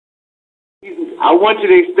I want you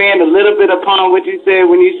to expand a little bit upon what you said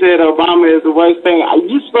when you said Obama is the worst thing.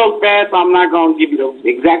 You spoke fast, so I'm not going to give you the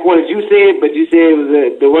exact words you said, but you said it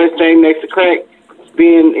was the worst thing next to crack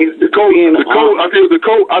being the code. I said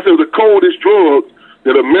the coldest drug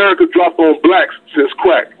that America dropped on blacks since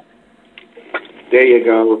crack. There you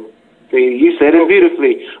go. See, you said it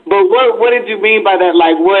beautifully. But what did you mean by that?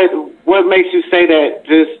 Like, what makes you say that,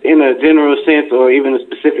 just in a general sense or even a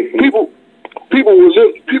specific sense? People were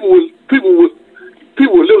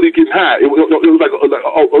literally getting high. It was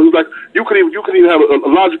like you could even have a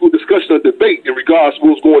logical discussion or debate in regards to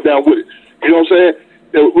what was going down with it. You know what I'm saying?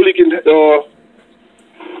 They were really getting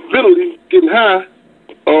literally getting high.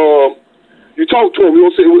 You talk to them. You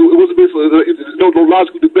know what I'm saying? It wasn't basically no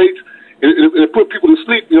logical debates. It put people to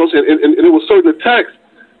sleep. You know what I'm saying? And there were certain attacks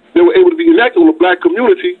that were able to be enacted on the black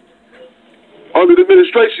community under the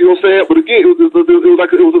administration. You know what I'm saying? But again, it was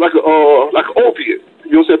like an opiate.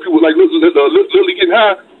 You know what I'm saying? People were like literally getting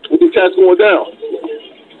high with the cats going down.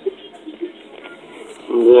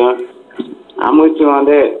 Yeah, I'm with you on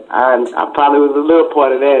that. I probably was a little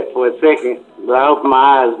part of that for a second, but I opened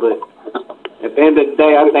my eyes. But at the end of the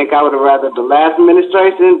day, I think I would have rather the last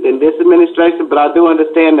administration than this administration. But I do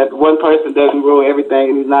understand that one person doesn't rule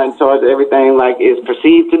everything, and he's not in charge of everything like it's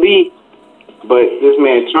perceived to be. But this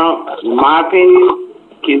man Trump, in my opinion,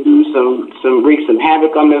 can do wreak some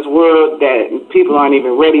havoc on this world that people aren't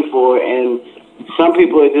even ready for, and some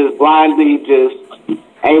people are just blindly just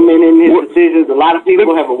aiming in his decisions. A lot of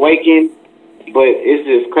people have awakened, but it's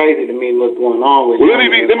just crazy to me what's going on with. Well, let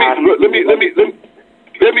me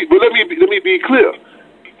be clear.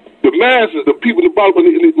 The masses, the people in the bottom, when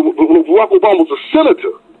Barack Obama was a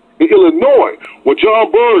senator in Illinois, when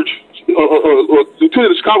John Burge, lieutenant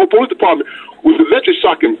of the Chicago Police Department, was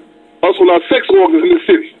electroshocking us on our sex organs in the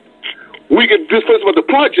city. We get displaced about the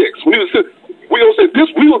projects. We don't say this.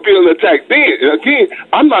 We were being attacked then. And again,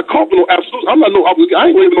 I'm not calling no absolute. I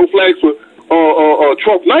ain't waving no flags for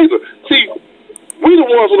Trump neither. See, we the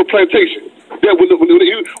ones on the plantation that when the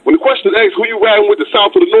question is asked who you riding with, the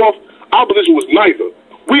South or the North, our position was neither.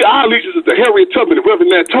 Our allegiance is to Harriet Tubman and Reverend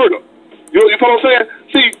Nat Turner. You know what I'm saying?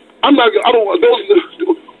 See, I don't those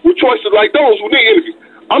with choices like those who need interviews.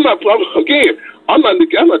 I'm not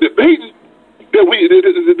debating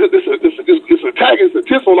that this attack is a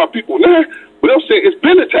test on our people now, but I'm saying it's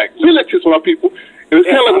been attacked, been a test on our people, and it's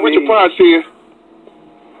kind of like what Richard Pryor said,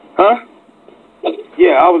 huh?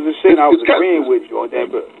 Yeah, I was just saying I was agreeing with you on that,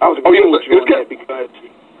 but I was agreeing with you on that because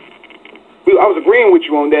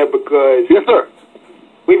yes, sir.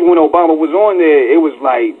 Even when Obama was on there, it was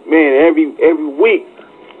like, man, every week,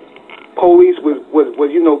 police was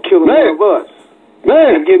killing one of us.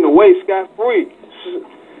 Man. And getting away scot-free.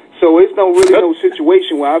 So it's no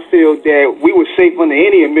situation where I feel that we were safe under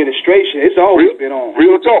any administration. It's always been on.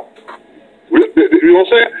 Real talk. You know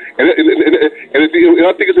what I'm saying? And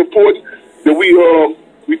I think it's important that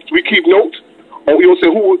we keep notes on, you know what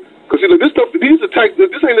I'm saying, because this stuff, these attacks,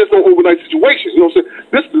 this ain't just no overnight situation. You know what I'm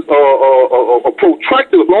saying? This is a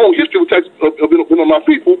protracted, long history of attacks have been on my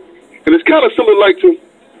people, and it's kind of similar like to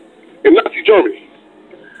in Nazi Germany.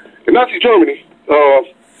 In Nazi Germany,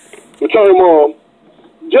 the term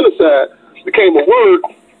genocide became a word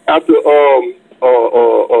after the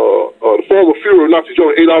former Führer of Nazi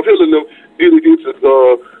Germany, Adolf Hitler, and them did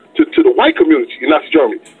to the white community in Nazi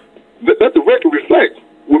Germany. Let the record reflect.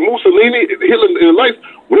 With Mussolini, Hitler in life,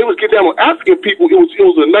 when they was getting down on African people, it was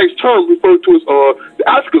a nice term referred to as the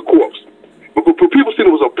Africa Corps. But people said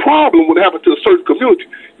it was a problem when it happened to a certain community.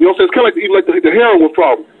 You know what I'm saying? It's kind of like even like the heroin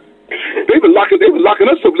problem. They've been locking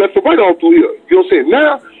us up left and right all through here. You know what I'm saying?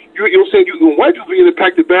 Now, you know what I'm saying? When white people being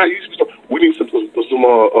impacted bad, we need some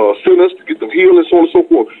sinners to get them healed and so on and so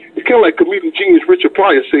forth. It's kind of like comedian genius Richard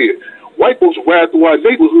Pryor said. White folks ride through our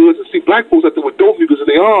neighborhoods and see black folks out there with dope needles in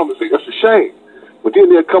their arms and say, that's a shame. But then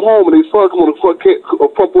they'll come home and they fuck them on the front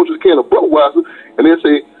porch of the can of Budweiser and they'll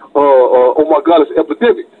say, oh my God, it's an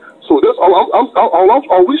epidemic. So that's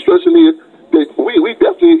all we stressing is that we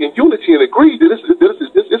definitely in unity and agree that it's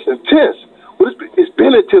intense. But it's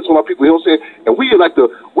been intense on our people, you know what I'm saying? And we have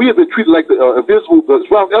been treated like the invisible,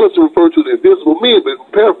 Ralph Ellison referred to the invisible men, but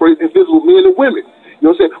paraphrase invisible men and women. You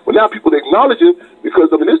know what I'm saying? But now people acknowledge him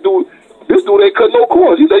because, I mean, this dude ain't cut no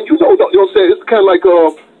corners. He's like, you know what I'm saying? It's kind of like,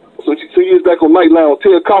 some years back on Nightline,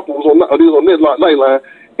 Ted Koppel was on Nightline,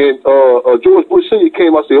 and George Bush Sr.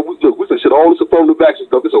 came out and said, look, we can shut all this affirmative action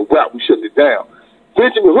stuff. It's a wrap. We shutting it down.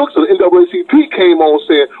 Benjamin Hooks of the NAACP came on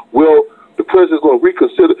saying, well, the president's going to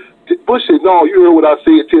reconsider. Bush said, no, you heard what I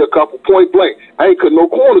said, Ted Koppel, point blank. I ain't cutting no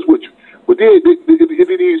corners with you. But then these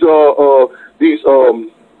individuals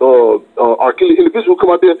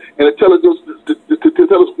come out there and tell us to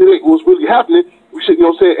tell us it ain't what's really happening. We should, you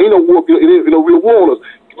know what I'm saying, ain't no war, it ain't no real war on us.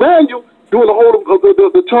 Mind you, during the whole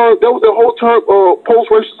the term, that was the whole term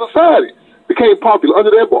post-racial society became popular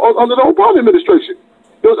under the Obama administration.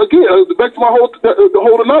 Again, back to my whole the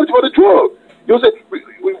whole knowledge about the drug. You know what I'm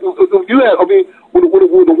saying? You had, I mean, when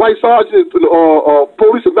the white sergeant in the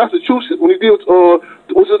police in Massachusetts, when he did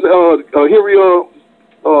Henry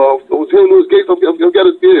Louis Gates, I got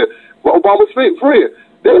it there, Obama's friend.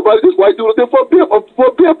 Everybody, this white dude was there for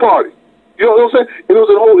a beer party. You know what I'm saying? And it was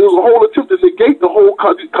a whole attempt to negate the whole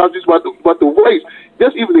conscience about the race.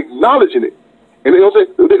 Just even acknowledging it. And you know what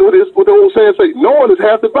I'm saying? What the old saying say, knowing is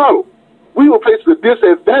half the battle. We were placed at a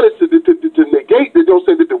disadvantage to negate that, you know what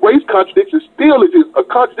I'm saying, that the race contradiction still is a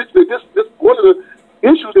contradiction that this one of the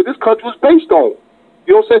issues that this country was based on.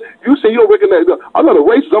 You know what I'm saying? You say you don't recognize, I'm not a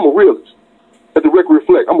racist, I'm a realist. Let the record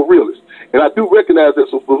reflect, I'm a realist. And I do recognize that.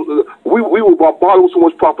 So we were bombarded with so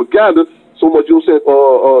much propaganda, so much, you know what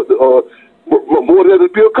I'm saying, more than the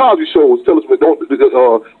Bill Cosby shows tell us we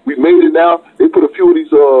made it now. They put a few of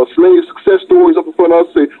these slave success stories up in front of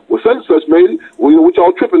us, say, well, such and such made it. Well, you know what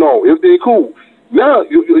y'all tripping on? Everything cool. Now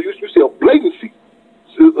you see a blatancy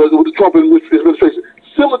with the Trump administration,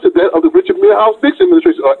 similar to that of the Richard Milhouse Nixon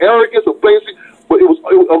administration, arrogance, a blatancy. But it was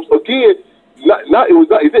again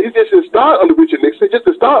it just didn't start under Richard Nixon. It just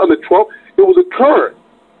didn't start under Trump. It was a current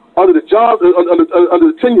under the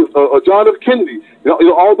under the tenure of John F. Kennedy, you know,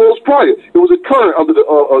 all those prior. It was a current under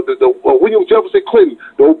the William Jefferson Clinton,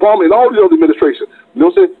 the Obama, and all the other administrations. You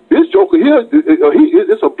know what I'm saying? This joker here,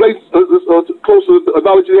 it's a place close to the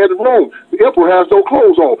knowledge he had in Rome. The emperor has no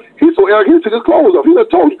clothes on. He's so arrogant, he took his clothes off. He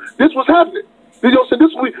done told you this was happening. You know what I'm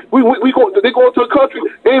saying? They go into a country,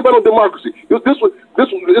 ain't about no democracy. This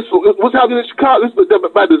what's happening in Chicago. This is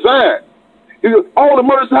by design. All the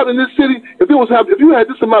murders happening in this city, if you had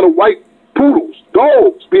this amount of white poodles,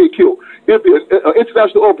 dogs being killed, it'd be an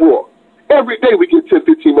international uproar. Every day we get 10,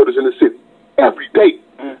 15 murders in the city. Every day.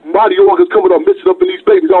 Mm-hmm. Body organs coming up, mixing up in these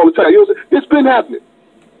babies all the time. You know what I'm saying? It's been happening.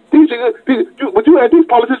 But you had these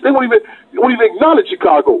politicians, they won't even acknowledge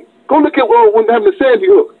Chicago. Go look at when happened to Sandy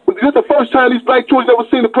Hook. That's the first time these black children ever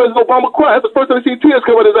seen the President Obama cry. That's the first time they seen tears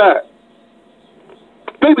come out of his eyes.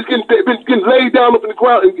 Babies getting laid down up in the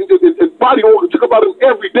ground and body organs took about them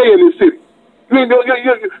every day in this city.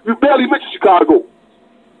 You barely mention Chicago.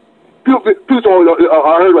 People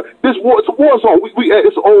I heard about this war. It's a war song.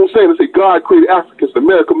 It's an old saying that say God created Africans,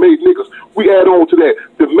 America made niggas. We add on to that.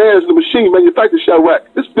 The man's the machine manufactured Chirac.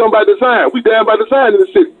 This is done by design. We down by design in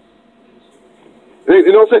the city.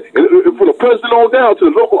 You know what I'm saying? And from the president on down to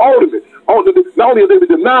the local alderman. Not only are they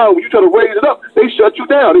denied, when you try to raise it up, they shut you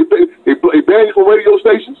down. They ban you from radio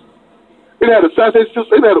stations. They had assassinations.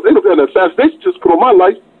 They had an assassination just put on my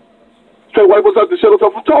life. Try to wipe us out to shut us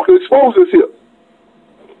up from talking, expose us here.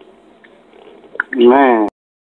 Man.